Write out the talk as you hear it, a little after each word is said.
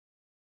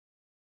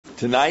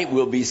Tonight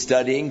we'll be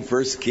studying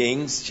 1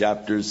 Kings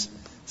chapters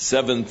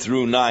 7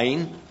 through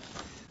 9.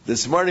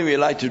 This morning we'd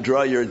like to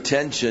draw your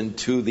attention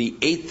to the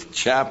 8th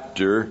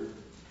chapter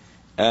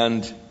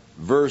and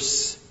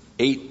verse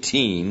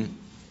 18.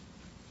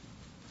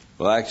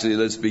 Well, actually,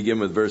 let's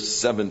begin with verse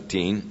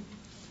 17.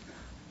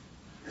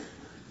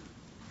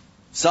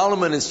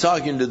 Solomon is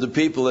talking to the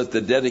people at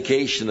the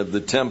dedication of the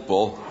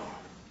temple.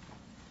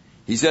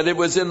 He said, "It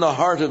was in the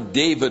heart of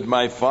David,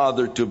 my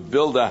father, to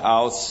build a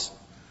house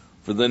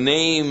for the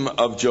name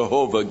of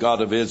Jehovah,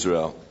 God of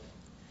Israel.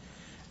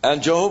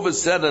 And Jehovah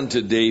said unto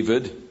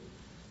David,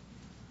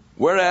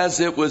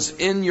 whereas it was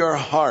in your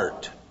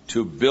heart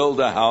to build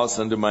a house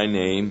unto my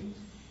name,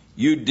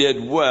 you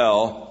did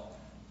well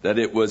that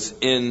it was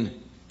in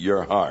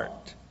your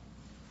heart."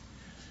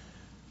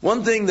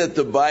 One thing that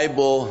the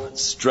Bible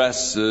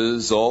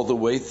stresses all the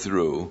way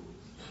through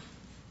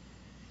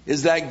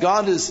is that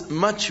God is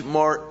much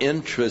more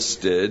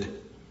interested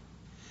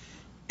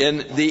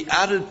in the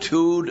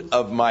attitude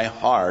of my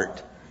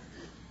heart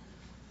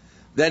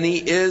than he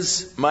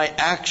is my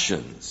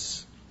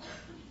actions.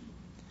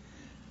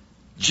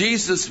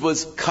 Jesus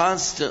was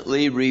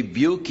constantly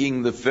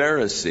rebuking the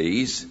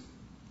Pharisees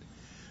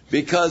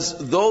because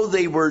though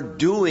they were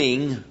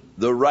doing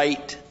the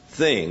right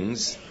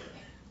things,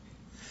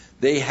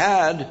 they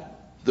had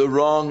the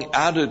wrong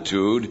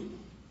attitude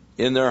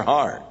in their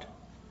heart.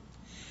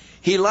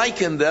 He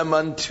likened them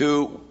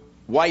unto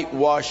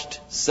whitewashed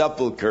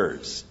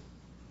sepulchres.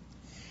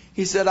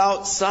 He said,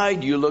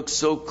 outside you look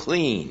so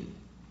clean,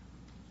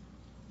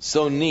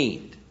 so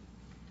neat,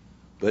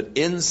 but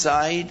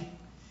inside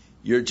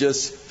you're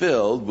just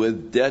filled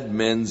with dead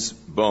men's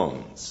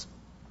bones.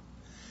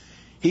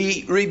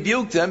 He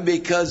rebuked them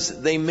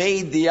because they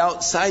made the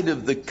outside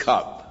of the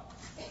cup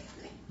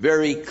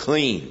very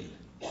clean,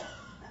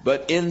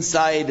 but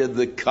inside of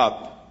the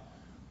cup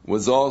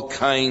was all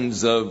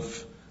kinds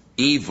of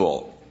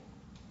evil.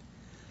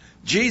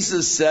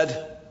 Jesus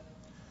said,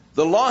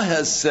 the law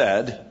has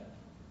said,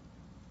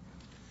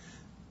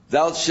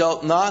 thou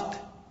shalt not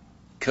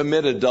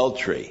commit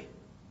adultery.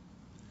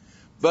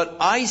 But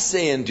I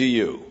say unto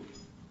you,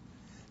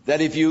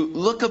 that if you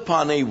look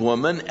upon a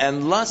woman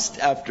and lust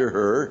after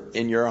her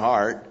in your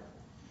heart,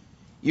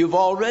 you've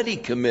already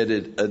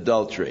committed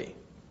adultery.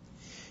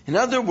 In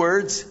other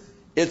words,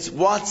 it's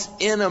what's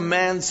in a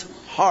man's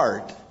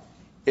heart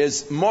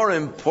is more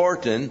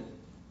important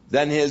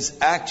than his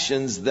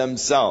actions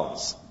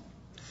themselves.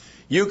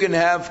 You can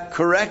have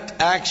correct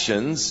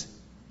actions,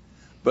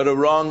 but a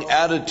wrong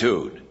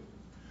attitude.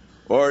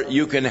 Or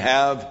you can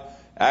have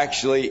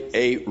actually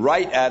a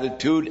right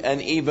attitude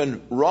and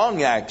even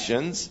wrong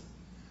actions,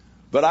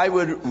 but I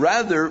would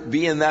rather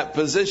be in that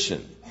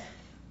position.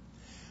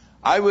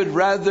 I would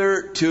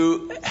rather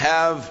to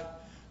have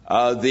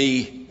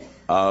the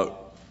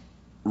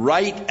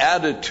right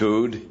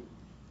attitude,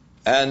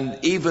 and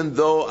even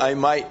though I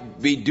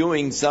might be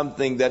doing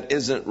something that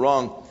isn't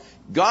wrong,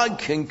 God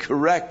can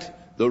correct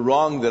the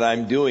wrong that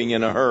I'm doing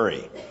in a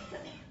hurry.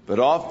 But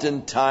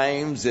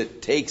oftentimes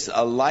it takes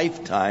a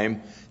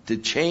lifetime to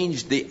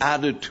change the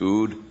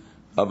attitude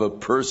of a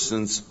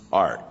person's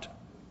heart.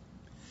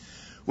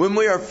 When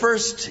we are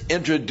first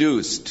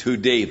introduced to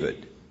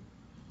David,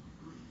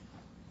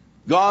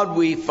 God,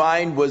 we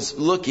find, was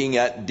looking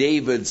at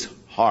David's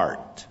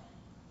heart.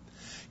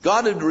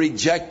 God had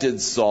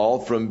rejected Saul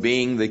from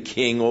being the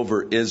king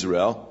over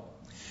Israel,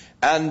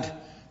 and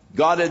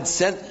God had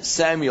sent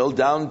Samuel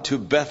down to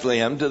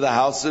Bethlehem to the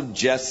house of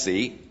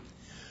Jesse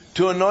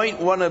to anoint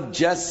one of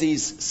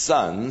Jesse's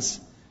sons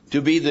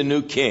to be the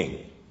new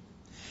king.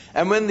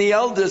 And when the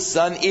eldest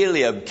son,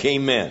 Eliab,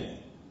 came in,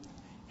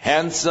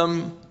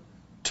 handsome,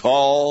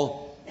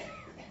 tall,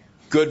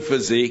 good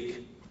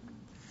physique,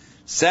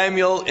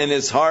 Samuel in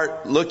his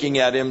heart looking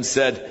at him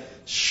said,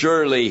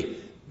 surely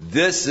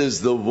this is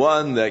the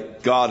one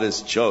that God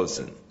has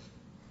chosen.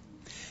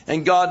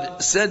 And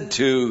God said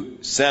to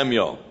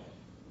Samuel,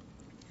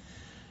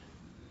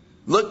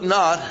 look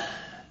not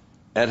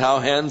at how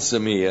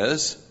handsome he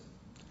is,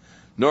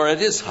 nor at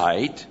his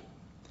height,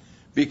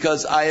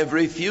 because I have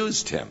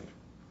refused him.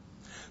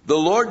 The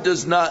Lord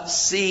does not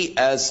see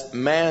as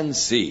man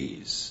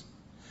sees,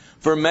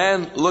 for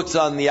man looks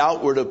on the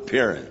outward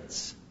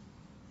appearance.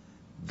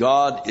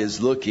 God is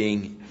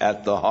looking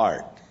at the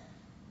heart.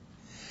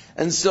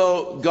 And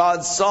so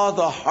God saw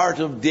the heart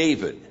of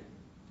David.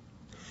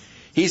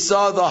 He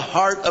saw the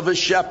heart of a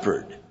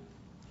shepherd.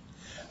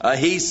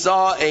 He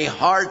saw a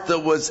heart that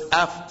was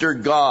after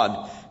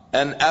God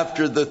and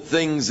after the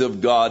things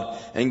of God,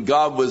 and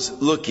God was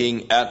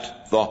looking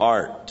at the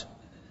heart.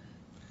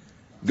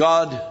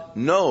 God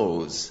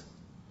knows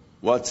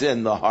what's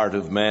in the heart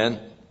of man.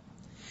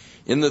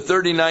 In the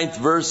 39th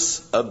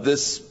verse of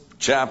this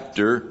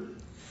chapter,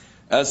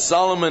 as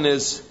Solomon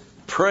is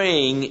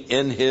praying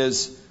in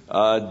his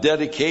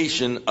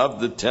dedication of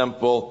the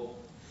temple,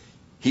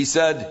 he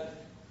said,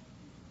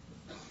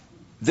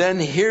 then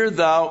hear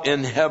thou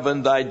in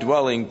heaven thy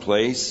dwelling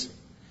place,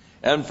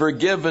 and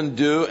forgive and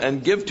do,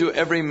 and give to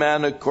every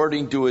man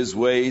according to his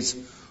ways,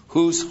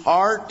 whose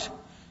heart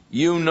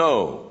you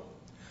know.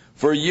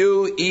 For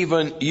you,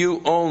 even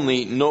you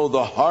only, know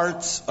the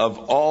hearts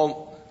of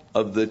all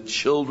of the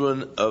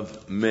children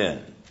of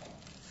men.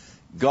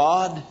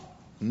 God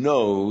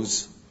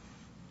knows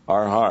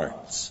our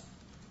hearts.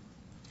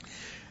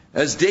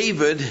 As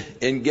David,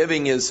 in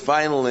giving his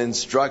final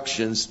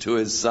instructions to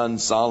his son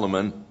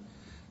Solomon,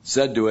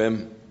 said to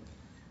him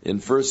in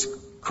 1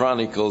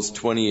 Chronicles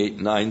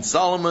 28:9,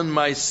 Solomon,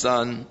 my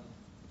son,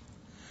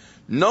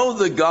 know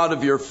the God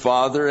of your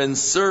father and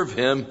serve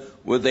him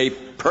with a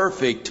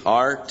perfect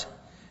heart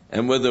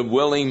and with a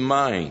willing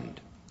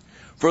mind.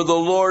 For the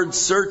Lord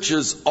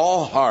searches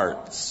all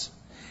hearts.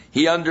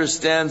 He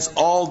understands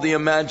all the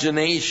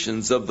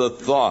imaginations of the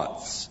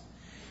thoughts.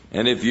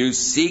 And if you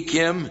seek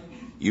him,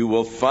 you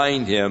will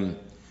find him.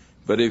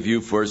 But if you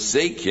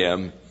forsake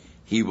him,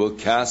 he will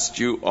cast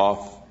you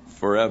off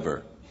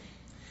forever.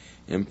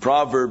 In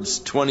Proverbs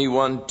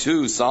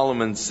 21:2,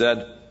 Solomon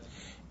said,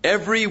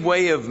 every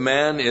way of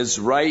man is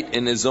right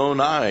in his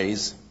own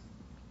eyes,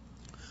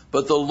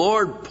 but the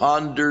Lord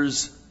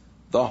ponders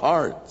the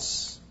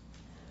hearts.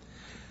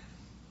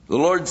 The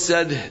Lord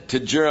said to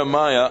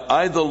Jeremiah,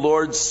 I, the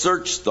Lord,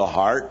 search the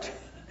heart.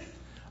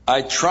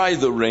 I try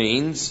the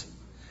reins,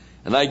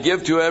 and I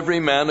give to every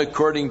man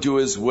according to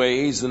his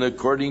ways and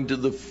according to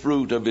the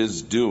fruit of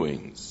his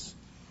doings.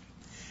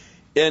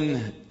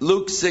 In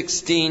Luke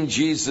 16,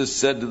 Jesus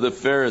said to the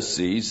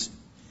Pharisees,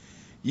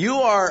 you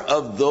are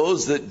of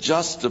those that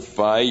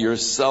justify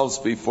yourselves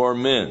before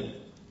men,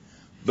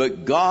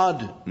 but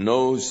God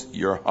knows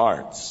your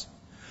hearts.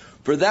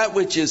 For that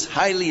which is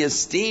highly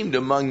esteemed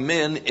among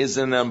men is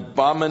an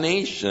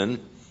abomination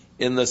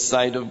in the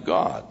sight of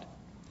God.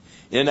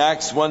 In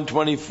Acts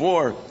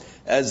 1:24,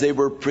 as they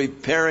were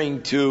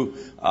preparing to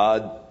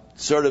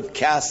sort of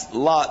cast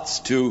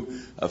lots to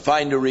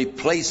find a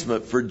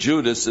replacement for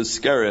Judas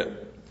Iscariot,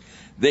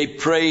 they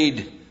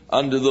prayed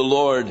unto the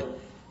Lord,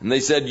 and they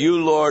said,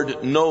 you,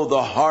 Lord, know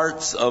the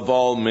hearts of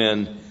all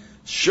men.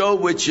 Show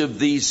which of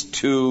these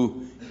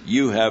two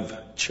you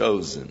have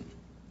chosen.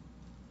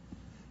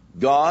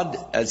 God,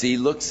 as he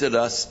looks at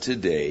us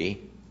today,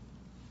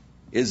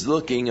 is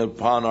looking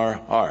upon our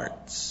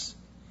hearts.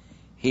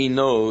 He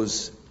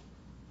knows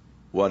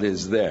what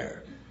is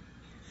there.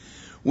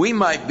 We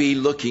might be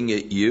looking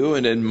at you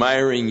and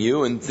admiring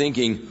you and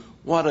thinking,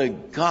 what a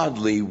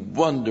godly,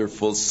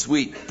 wonderful,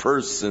 sweet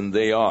person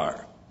they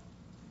are.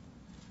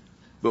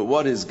 But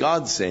what is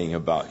God saying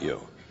about you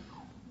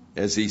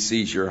as he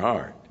sees your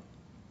heart?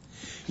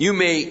 You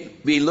may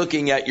be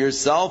looking at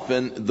yourself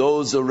and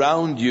those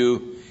around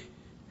you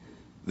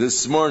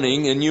this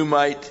morning, and you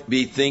might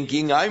be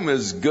thinking, I'm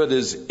as good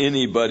as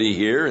anybody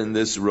here in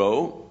this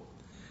row.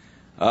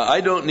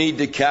 I don't need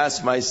to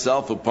cast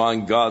myself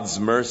upon God's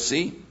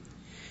mercy.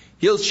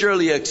 He'll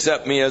surely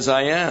accept me as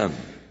I am.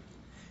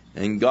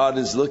 And God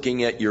is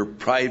looking at your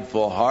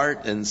prideful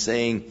heart and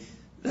saying,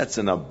 that's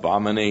an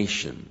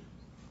abomination.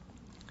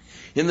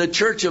 In the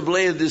church of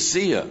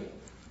Laodicea,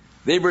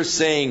 they were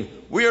saying,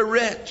 we are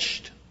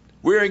rich.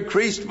 We are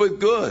increased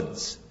with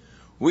goods.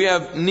 We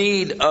have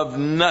need of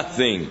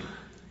nothing.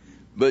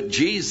 But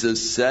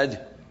Jesus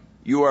said,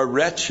 you are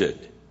wretched.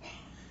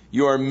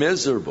 You are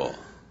miserable.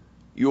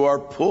 You are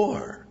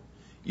poor.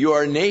 You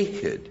are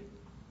naked.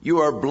 You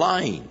are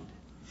blind.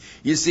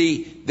 You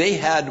see, they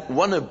had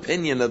one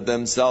opinion of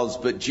themselves,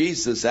 but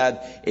Jesus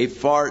had a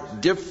far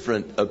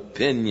different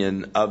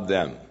opinion of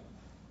them.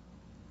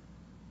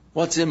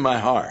 What's in my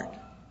heart?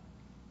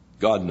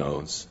 God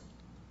knows.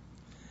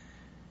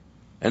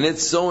 And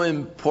it's so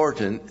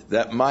important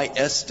that my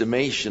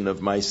estimation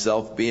of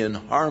myself be in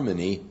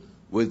harmony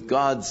with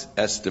God's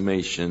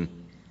estimation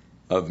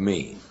of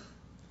me.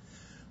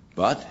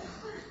 But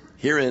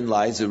herein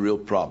lies a real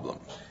problem.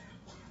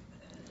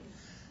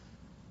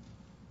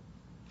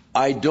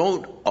 I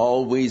don't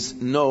always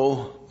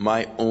know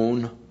my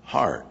own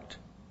heart.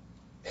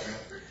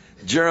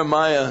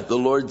 Jeremiah, the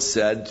Lord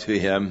said to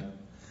him,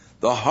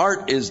 the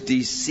heart is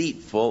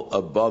deceitful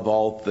above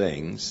all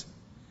things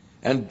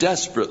and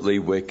desperately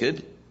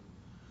wicked.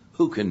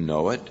 Who can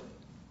know it?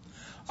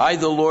 I,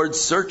 the Lord,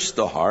 search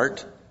the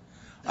heart.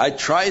 I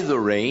try the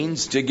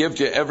reins to give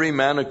to every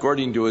man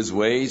according to his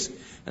ways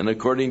and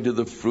according to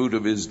the fruit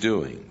of his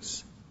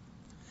doings.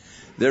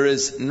 There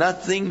is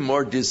nothing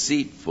more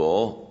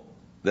deceitful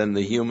than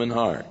the human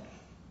heart.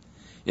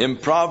 In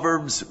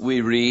Proverbs we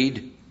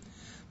read,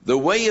 the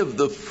way of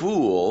the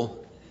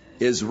fool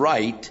is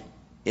right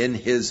in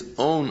his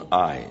own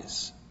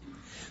eyes.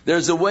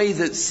 There's a way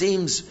that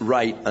seems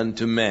right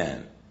unto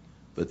man,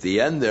 but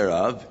the end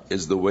thereof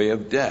is the way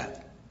of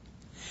death.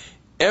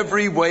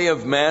 Every way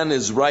of man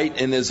is right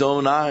in his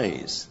own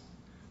eyes,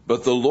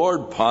 but the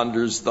Lord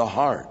ponders the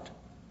heart.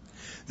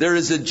 There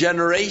is a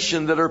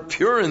generation that are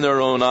pure in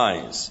their own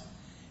eyes,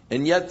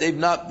 and yet they've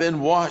not been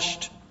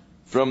washed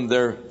from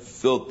their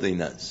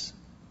filthiness.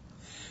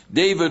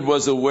 David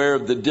was aware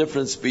of the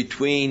difference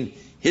between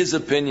his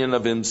opinion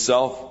of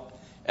himself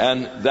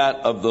and that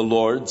of the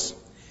Lord's.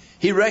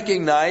 He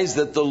recognized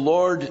that the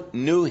Lord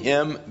knew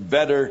him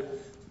better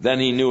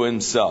than he knew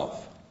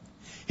himself.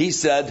 He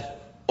said,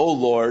 O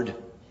Lord,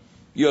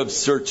 you have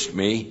searched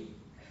me,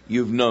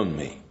 you've known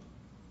me.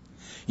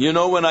 You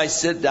know when I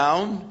sit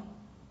down,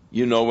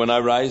 you know when I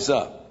rise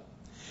up.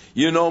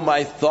 You know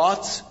my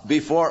thoughts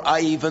before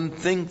I even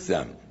think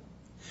them.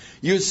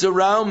 You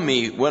surround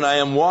me when I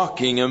am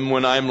walking and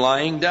when I am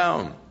lying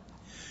down.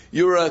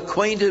 You are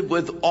acquainted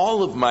with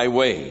all of my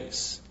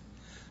ways.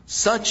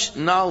 Such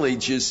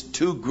knowledge is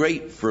too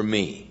great for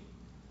me.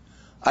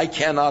 I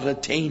cannot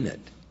attain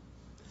it.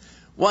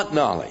 What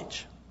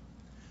knowledge?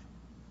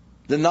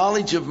 The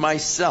knowledge of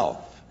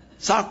myself.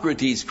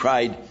 Socrates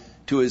cried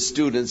to his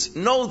students,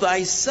 know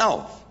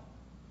thyself.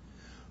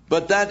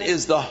 But that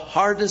is the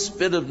hardest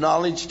bit of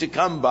knowledge to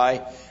come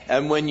by.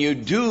 And when you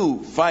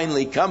do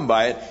finally come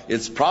by it,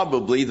 it's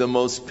probably the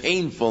most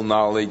painful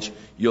knowledge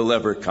you'll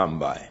ever come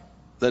by.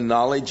 The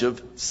knowledge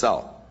of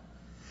self.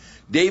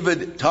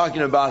 David,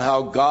 talking about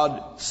how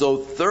God so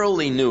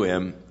thoroughly knew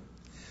him,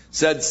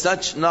 said,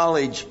 such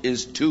knowledge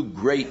is too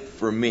great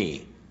for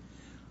me.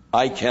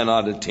 I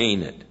cannot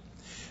attain it.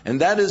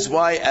 And that is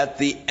why at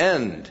the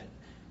end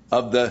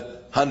of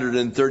the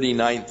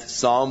 139th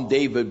Psalm,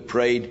 David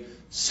prayed,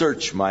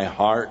 search my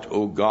heart,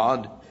 O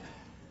God.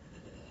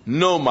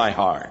 Know my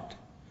heart.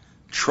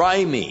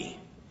 Try me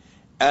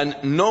and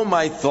know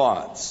my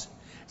thoughts,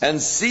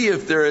 and see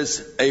if there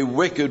is a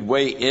wicked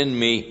way in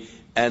me,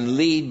 and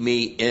lead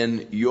me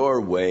in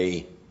your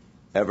way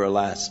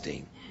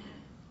everlasting.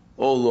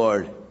 O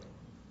Lord,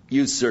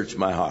 you search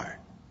my heart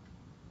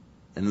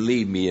and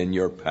lead me in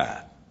your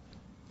path.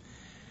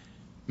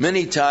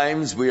 Many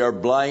times we are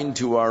blind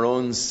to our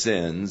own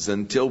sins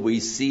until we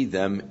see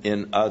them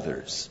in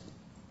others.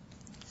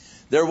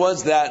 There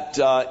was that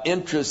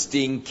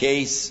interesting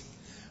case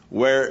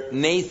where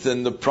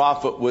Nathan the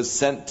prophet was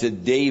sent to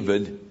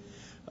David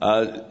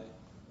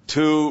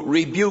to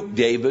rebuke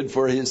David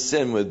for his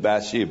sin with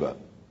Bathsheba.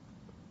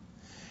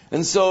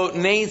 And so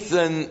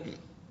Nathan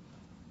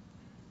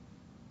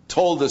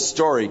told a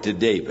story to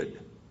David.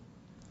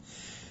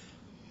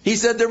 He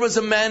said, there was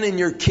a man in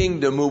your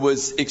kingdom who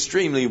was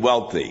extremely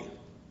wealthy,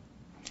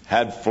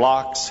 had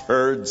flocks,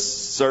 herds,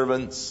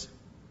 servants.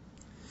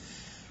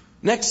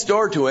 Next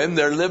door to him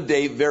there lived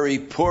a very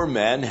poor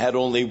man, had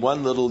only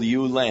one little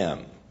ewe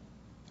lamb.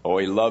 Oh,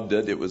 he loved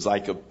it. It was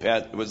like a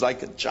pet. It was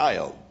like a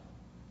child.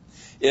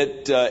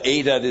 It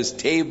ate at his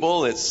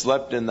table. It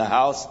slept in the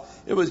house.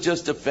 It was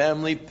just a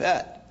family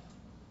pet.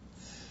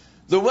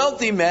 The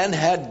wealthy man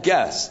had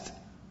guests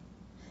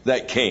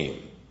that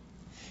came.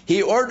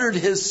 He ordered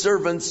his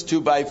servants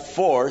to, by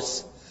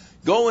force,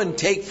 go and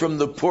take from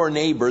the poor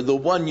neighbor the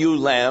one ewe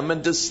lamb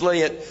and to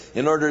slay it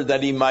in order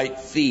that he might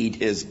feed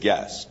his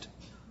guest.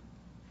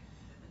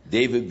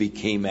 David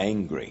became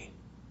angry.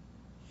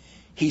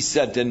 He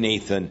said to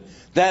Nathan,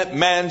 that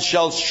man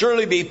shall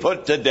surely be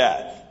put to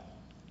death.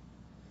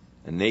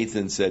 And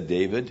Nathan said,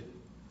 David,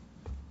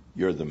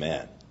 you're the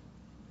man.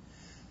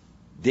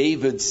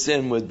 David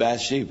sinned with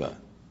Bathsheba.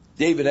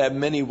 David had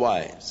many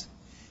wives.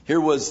 Here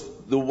was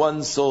the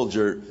one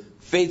soldier,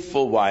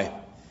 faithful wife.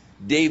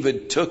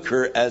 David took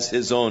her as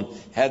his own,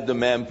 had the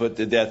man put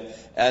to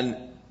death. And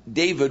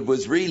David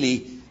was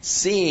really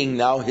seeing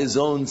now his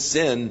own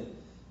sin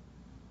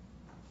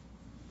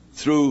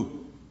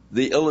through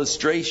the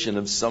illustration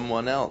of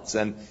someone else,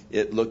 and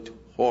it looked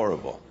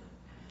horrible.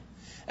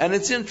 And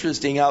it's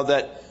interesting how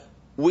that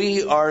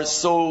we are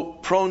so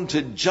prone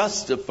to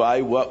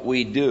justify what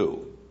we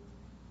do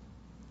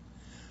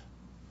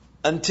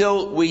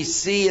until we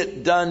see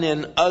it done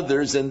in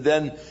others, and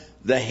then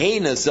the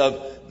heinous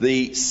of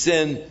the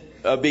sin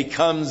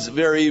becomes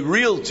very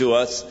real to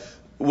us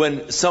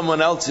when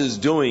someone else is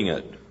doing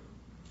it.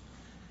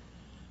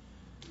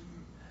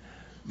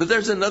 But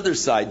there's another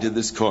side to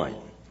this coin.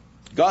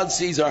 God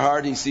sees our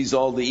heart. He sees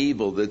all the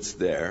evil that's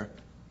there.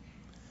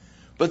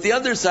 But the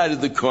other side of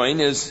the coin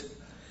is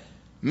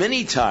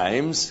many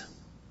times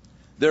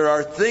there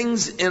are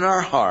things in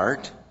our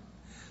heart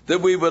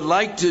that we would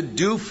like to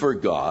do for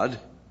God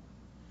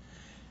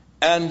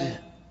and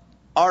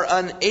are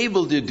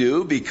unable to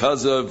do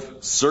because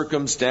of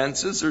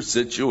circumstances or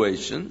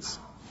situations.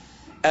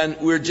 And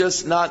we're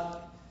just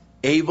not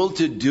able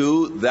to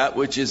do that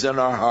which is in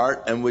our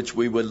heart and which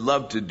we would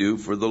love to do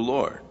for the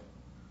Lord.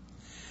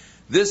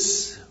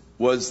 This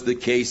was the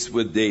case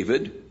with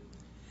David.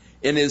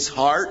 In his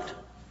heart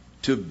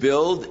to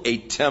build a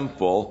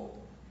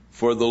temple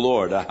for the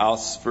Lord, a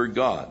house for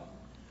God.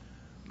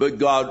 But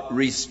God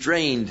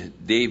restrained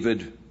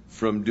David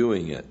from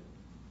doing it.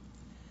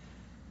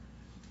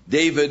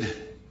 David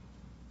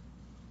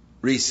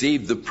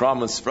received the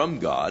promise from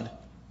God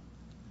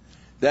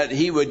that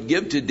he would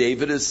give to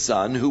David a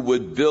son who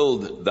would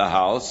build the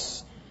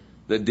house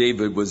that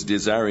David was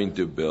desiring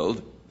to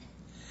build.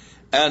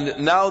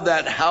 And now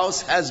that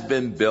house has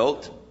been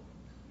built.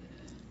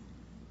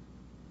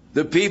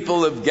 The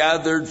people have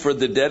gathered for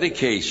the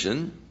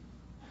dedication.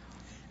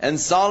 And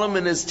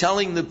Solomon is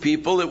telling the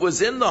people, it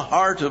was in the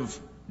heart of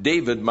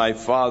David, my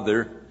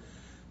father,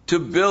 to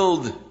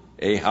build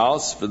a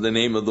house for the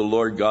name of the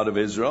Lord God of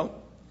Israel.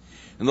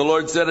 And the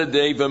Lord said to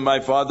David,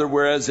 my father,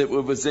 whereas it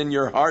was in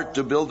your heart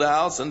to build a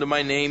house unto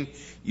my name,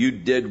 you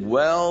did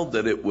well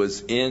that it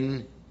was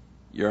in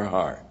your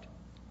heart.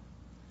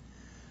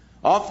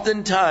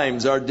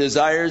 Oftentimes our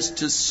desires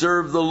to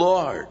serve the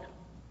Lord,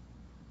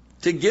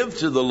 to give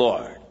to the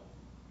Lord.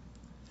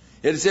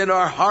 It's in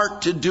our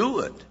heart to do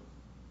it,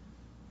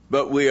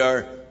 but we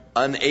are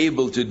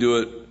unable to do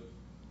it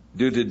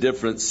due to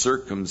different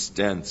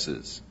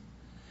circumstances.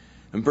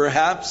 And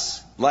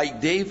perhaps,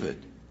 like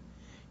David,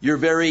 you're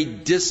very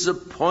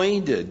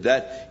disappointed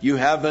that you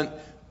haven't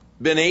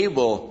been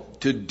able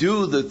to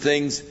do the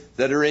things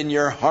that are in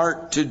your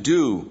heart to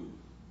do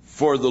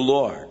for the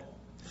Lord.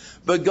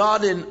 But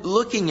God, in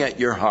looking at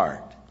your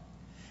heart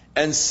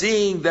and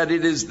seeing that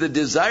it is the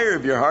desire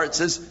of your heart,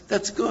 says,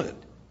 that's good.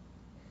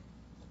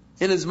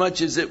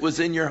 Inasmuch as it was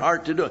in your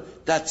heart to do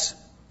it, that's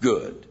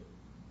good.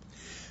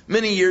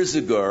 Many years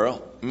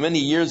ago,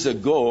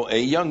 a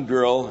young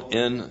girl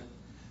in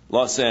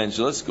Los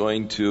Angeles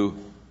going to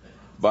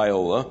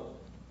Biola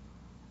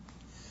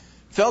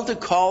felt a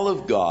call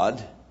of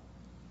God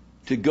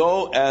to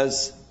go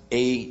as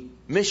a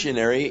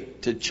missionary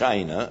to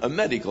China, a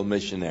medical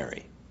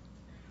missionary.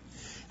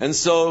 And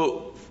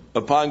so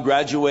upon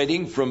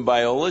graduating from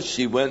Biola,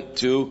 she went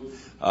to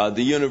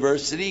the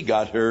university,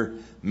 got her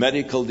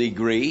medical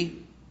degree,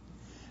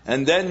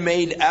 and then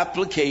made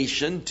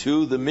application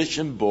to the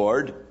mission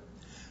board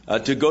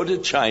to go to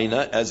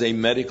China as a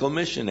medical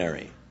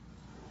missionary.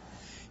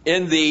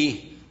 In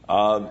the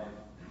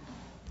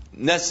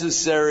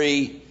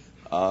necessary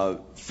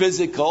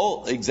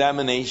physical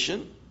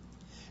examination,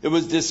 it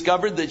was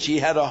discovered that she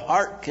had a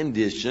heart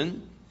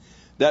condition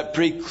that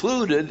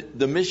precluded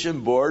the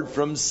mission board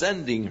from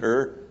sending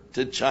her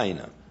to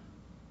China.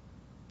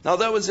 Now,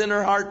 that was in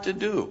her heart to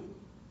do.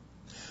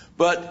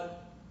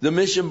 But the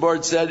mission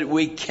board said,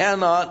 we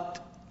cannot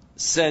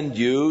send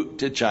you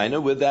to China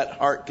with that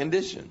heart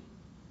condition.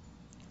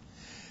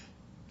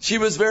 She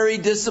was very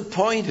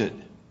disappointed.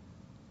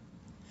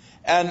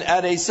 And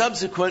at a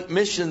subsequent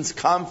missions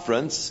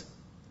conference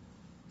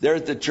there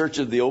at the Church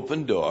of the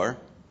Open Door,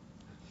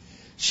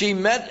 she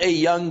met a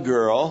young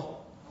girl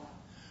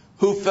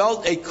who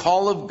felt a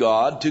call of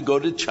God to go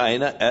to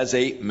China as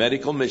a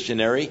medical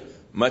missionary,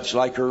 much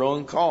like her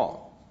own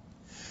call.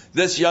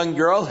 This young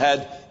girl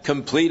had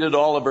completed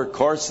all of her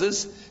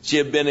courses. She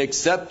had been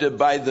accepted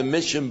by the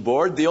mission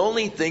board. The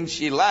only thing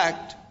she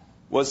lacked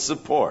was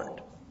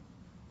support.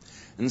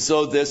 And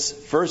so this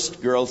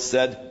first girl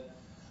said,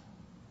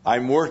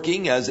 I'm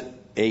working as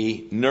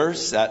a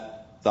nurse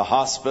at the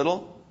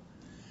hospital.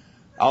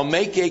 I'll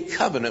make a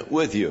covenant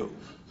with you.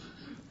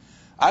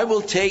 I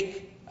will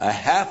take a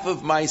half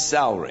of my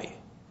salary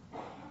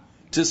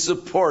to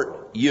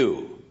support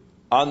you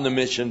on the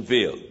mission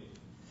field.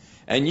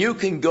 And you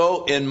can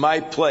go in my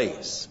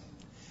place.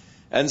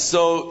 And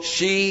so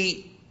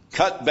she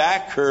cut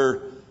back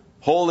her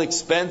whole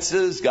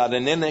expenses, got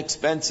an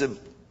inexpensive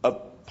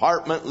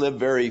apartment, lived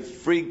very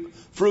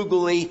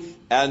frugally,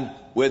 and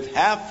with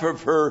half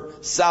of her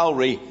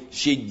salary,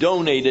 she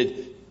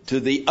donated to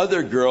the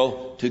other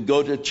girl to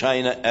go to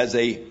China as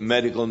a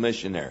medical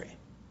missionary.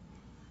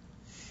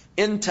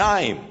 In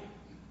time,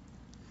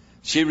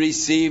 she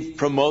received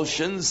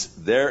promotions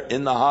there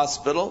in the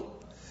hospital,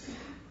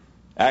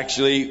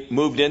 actually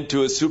moved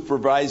into a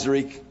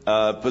supervisory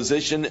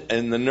position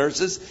in the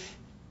nurses,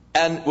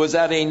 and was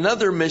at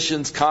another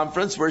missions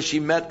conference where she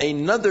met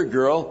another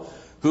girl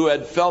who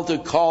had felt a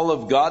call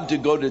of God to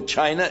go to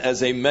China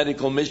as a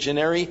medical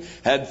missionary,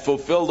 had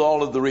fulfilled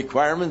all of the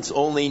requirements,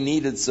 only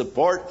needed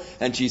support.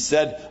 And she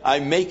said,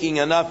 I'm making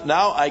enough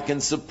now, I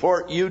can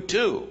support you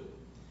too.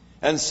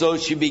 And so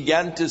she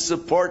began to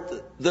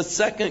support the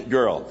second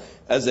girl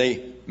as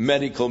a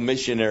medical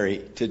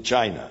missionary to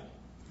China.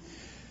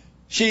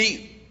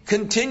 She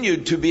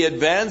continued to be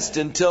advanced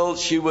until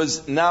she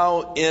was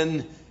now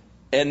in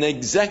an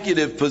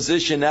executive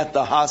position at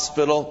the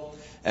hospital.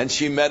 And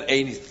she met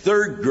a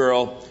third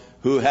girl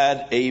who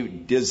had a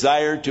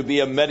desire to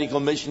be a medical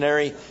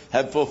missionary,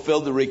 had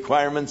fulfilled the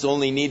requirements,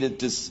 only needed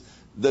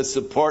the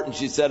support. And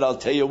she said, I'll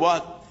tell you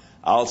what,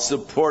 I'll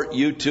support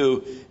you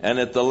too. And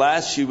at the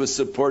last, she was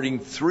supporting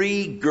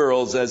 3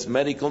 girls as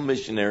medical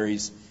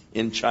missionaries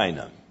in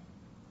China.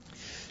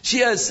 She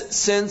has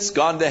since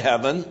gone to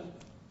heaven.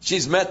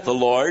 She's met the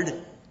Lord.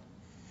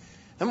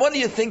 And what do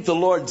you think the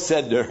Lord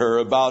said to her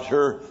about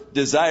her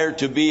desire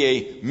to be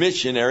a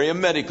missionary, a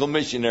medical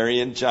missionary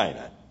in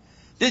China?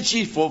 Did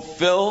she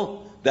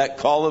fulfill that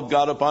call of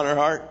God upon her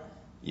heart?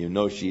 You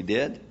know she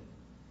did.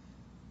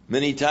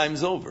 Many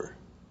times over.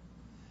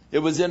 It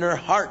was in her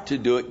heart to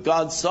do it.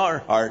 God saw her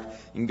heart.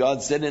 And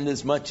God said,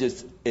 inasmuch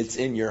as it's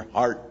in your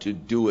heart to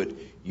do it,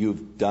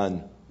 you've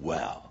done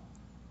well.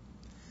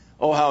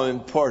 Oh, how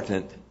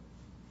important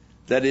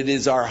that it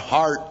is our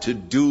heart to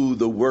do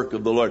the work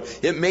of the Lord.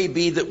 It may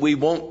be that we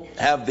won't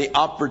have the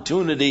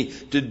opportunity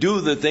to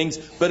do the things,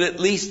 but at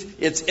least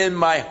it's in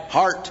my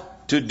heart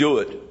to do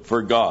it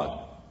for God.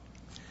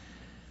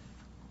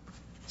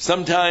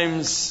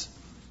 Sometimes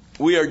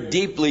we are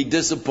deeply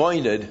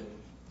disappointed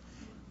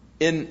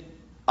in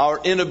our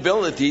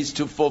inabilities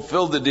to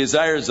fulfill the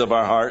desires of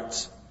our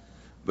hearts,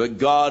 but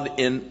God,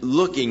 in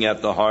looking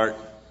at the heart,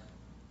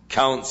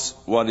 counts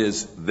what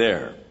is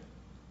there.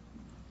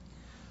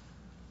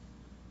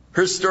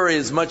 Her story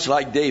is much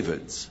like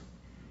David's.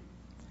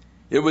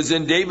 It was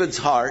in David's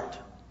heart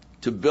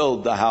to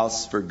build the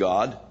house for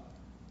God.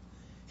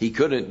 He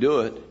couldn't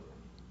do it.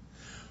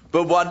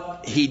 But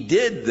what he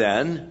did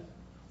then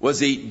was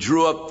he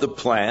drew up the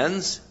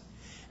plans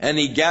and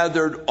he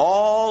gathered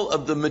all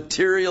of the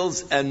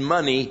materials and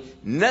money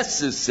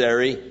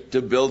necessary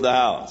to build the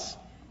house.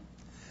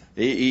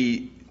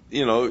 I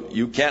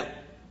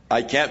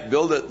can't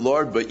build it,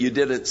 Lord, but you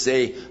didn't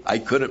say I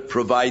couldn't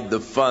provide the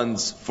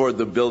funds for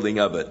the building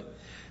of it.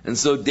 And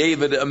so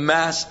David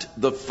amassed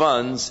the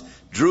funds,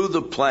 drew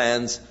the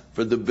plans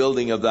for the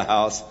building of the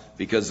house,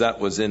 because that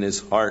was in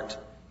his heart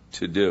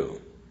to do.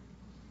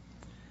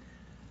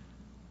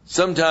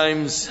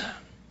 Sometimes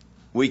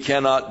we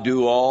cannot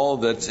do all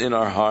that's in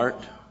our heart,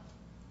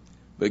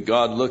 but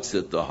God looks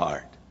at the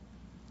heart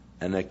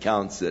and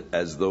accounts it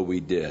as though we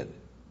did.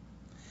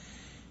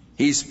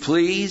 He's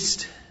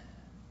pleased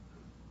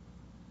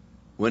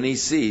when he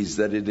sees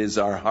that it is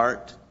our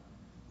heart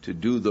to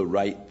do the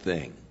right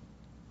thing.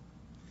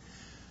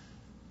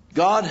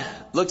 God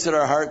looks at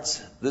our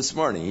hearts this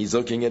morning. He's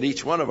looking at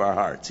each one of our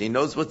hearts. He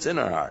knows what's in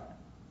our heart.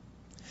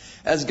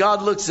 As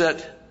God looks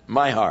at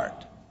my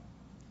heart,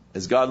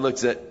 as God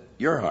looks at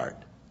your heart,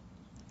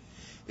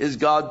 is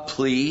God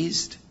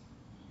pleased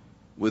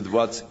with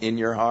what's in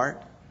your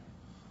heart?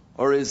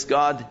 Or is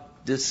God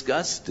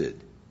disgusted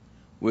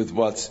with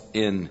what's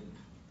in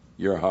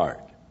your heart?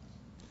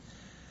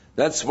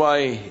 That's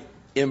why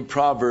in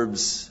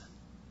Proverbs,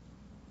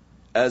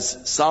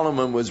 as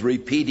Solomon was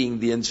repeating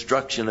the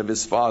instruction of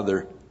his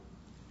father,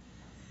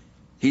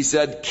 he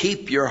said,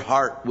 keep your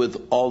heart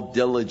with all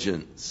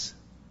diligence,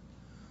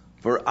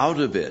 for out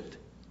of it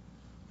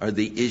are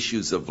the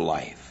issues of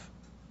life.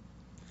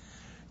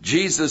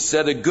 Jesus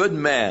said, a good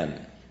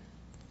man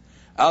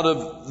out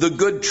of the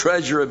good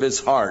treasure of his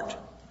heart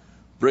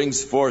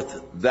brings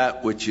forth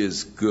that which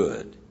is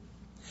good.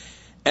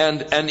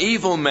 And an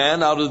evil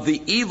man out of the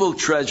evil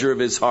treasure of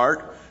his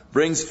heart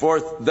brings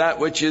forth that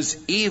which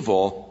is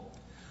evil.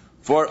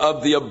 For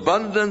of the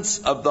abundance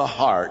of the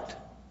heart,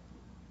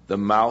 the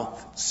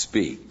mouth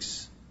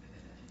speaks.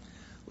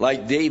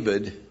 Like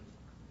David,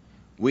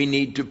 we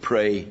need to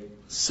pray,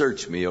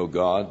 search me, O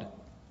God,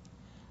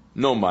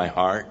 know my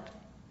heart,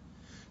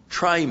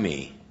 try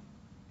me,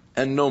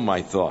 and know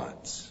my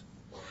thoughts,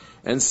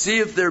 and see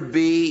if there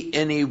be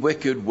any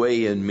wicked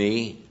way in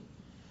me,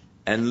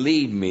 and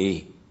lead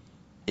me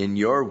in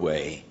your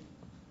way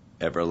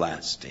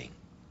everlasting.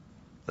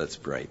 Let's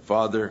pray.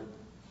 Father,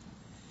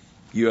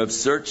 you have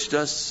searched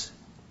us.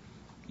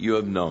 You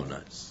have known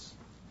us.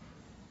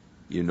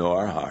 You know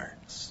our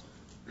hearts.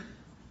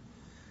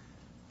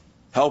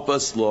 Help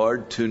us,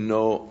 Lord, to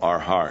know our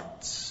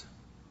hearts.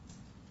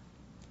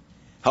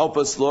 Help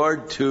us,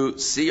 Lord, to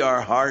see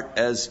our heart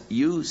as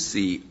you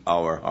see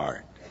our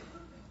heart.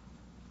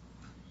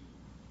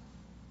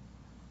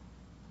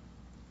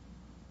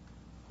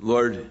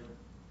 Lord,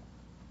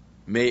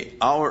 may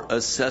our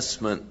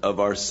assessment of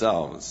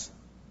ourselves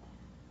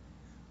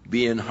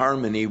be in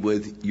harmony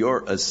with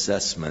your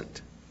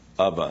assessment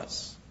of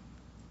us.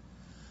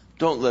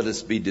 Don't let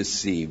us be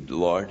deceived,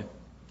 Lord.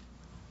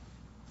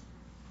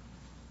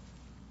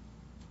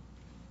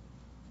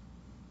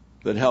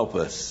 But help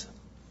us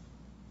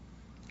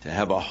to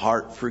have a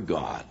heart for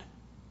God,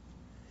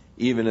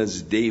 even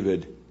as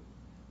David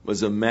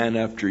was a man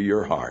after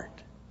your heart.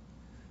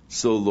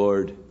 So,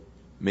 Lord,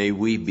 may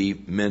we be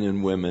men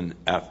and women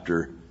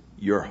after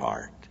your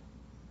heart.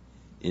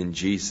 In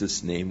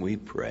Jesus' name we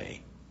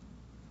pray.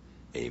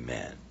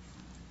 Amen.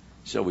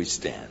 Shall we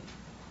stand?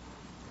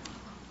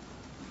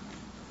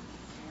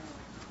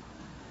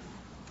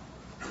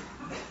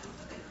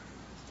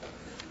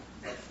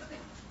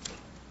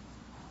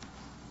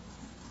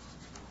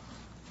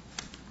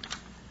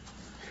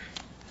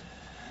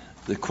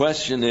 The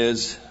question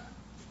is,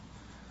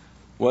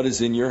 what is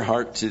in your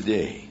heart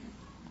today?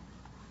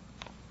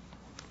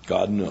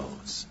 God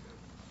knows.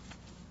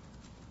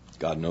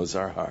 God knows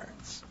our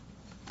hearts.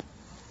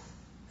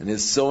 And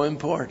it's so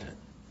important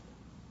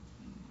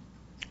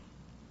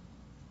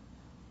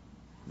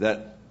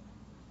that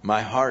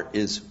my heart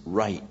is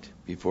right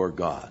before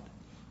God.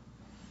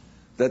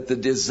 That the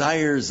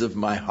desires of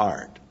my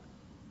heart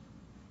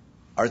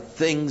are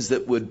things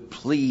that would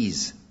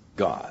please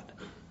God.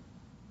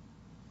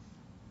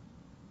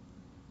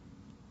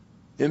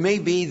 It may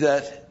be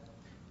that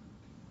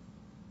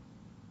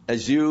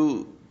as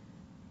you,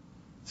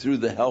 through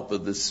the help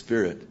of the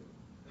Spirit,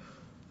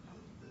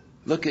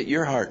 look at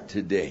your heart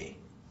today,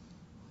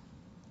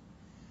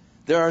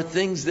 there are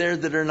things there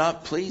that are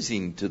not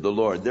pleasing to the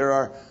Lord. There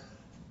are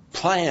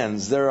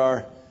plans, there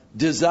are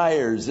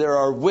desires, there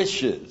are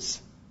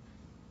wishes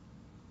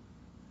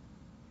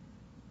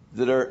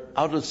that are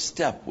out of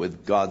step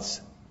with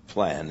God's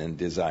plan and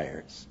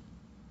desires.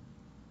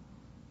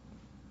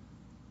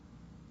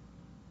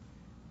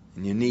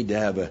 And you need to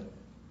have a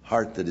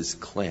heart that is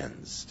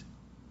cleansed.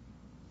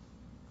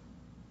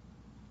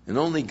 And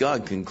only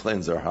God can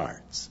cleanse our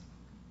hearts.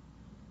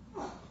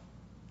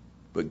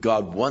 But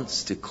God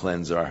wants to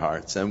cleanse our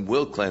hearts and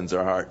will cleanse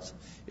our hearts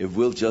if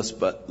we'll just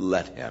but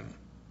let Him.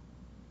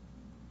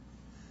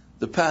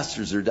 The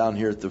pastors are down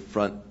here at the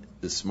front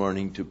this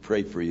morning to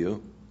pray for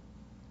you.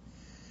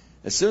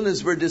 As soon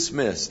as we're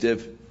dismissed,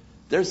 if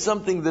there's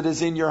something that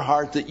is in your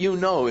heart that you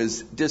know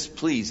is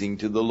displeasing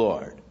to the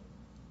Lord,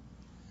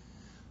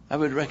 I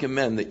would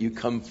recommend that you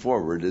come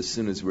forward as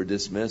soon as we're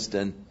dismissed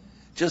and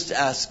just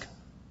ask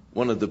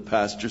one of the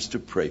pastors to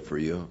pray for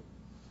you.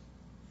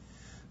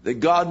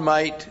 That God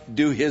might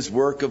do His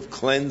work of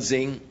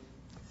cleansing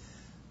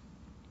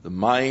the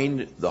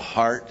mind, the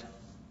heart,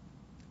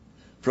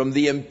 from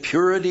the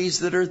impurities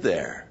that are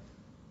there.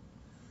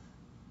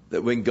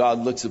 That when God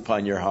looks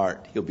upon your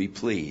heart, He'll be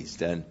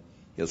pleased and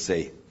He'll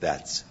say,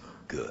 that's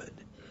good.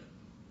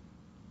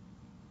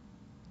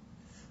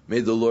 May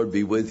the Lord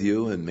be with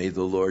you, and may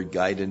the Lord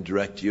guide and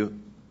direct you.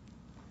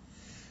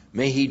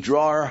 May He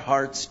draw our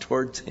hearts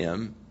towards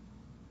Him.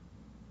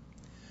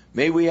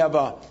 May we have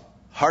a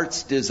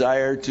heart's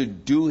desire to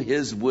do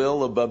His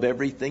will above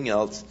everything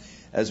else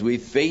as we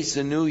face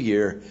a new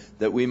year,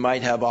 that we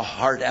might have a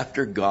heart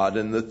after God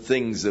and the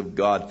things of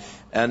God,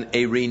 and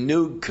a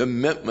renewed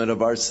commitment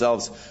of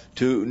ourselves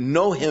to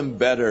know Him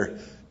better,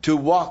 to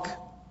walk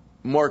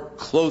more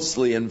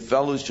closely in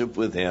fellowship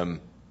with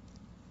Him,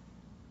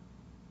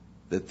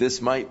 that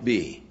this might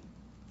be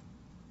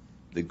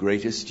the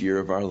greatest year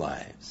of our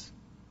lives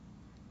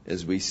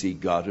as we see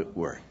God at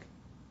work.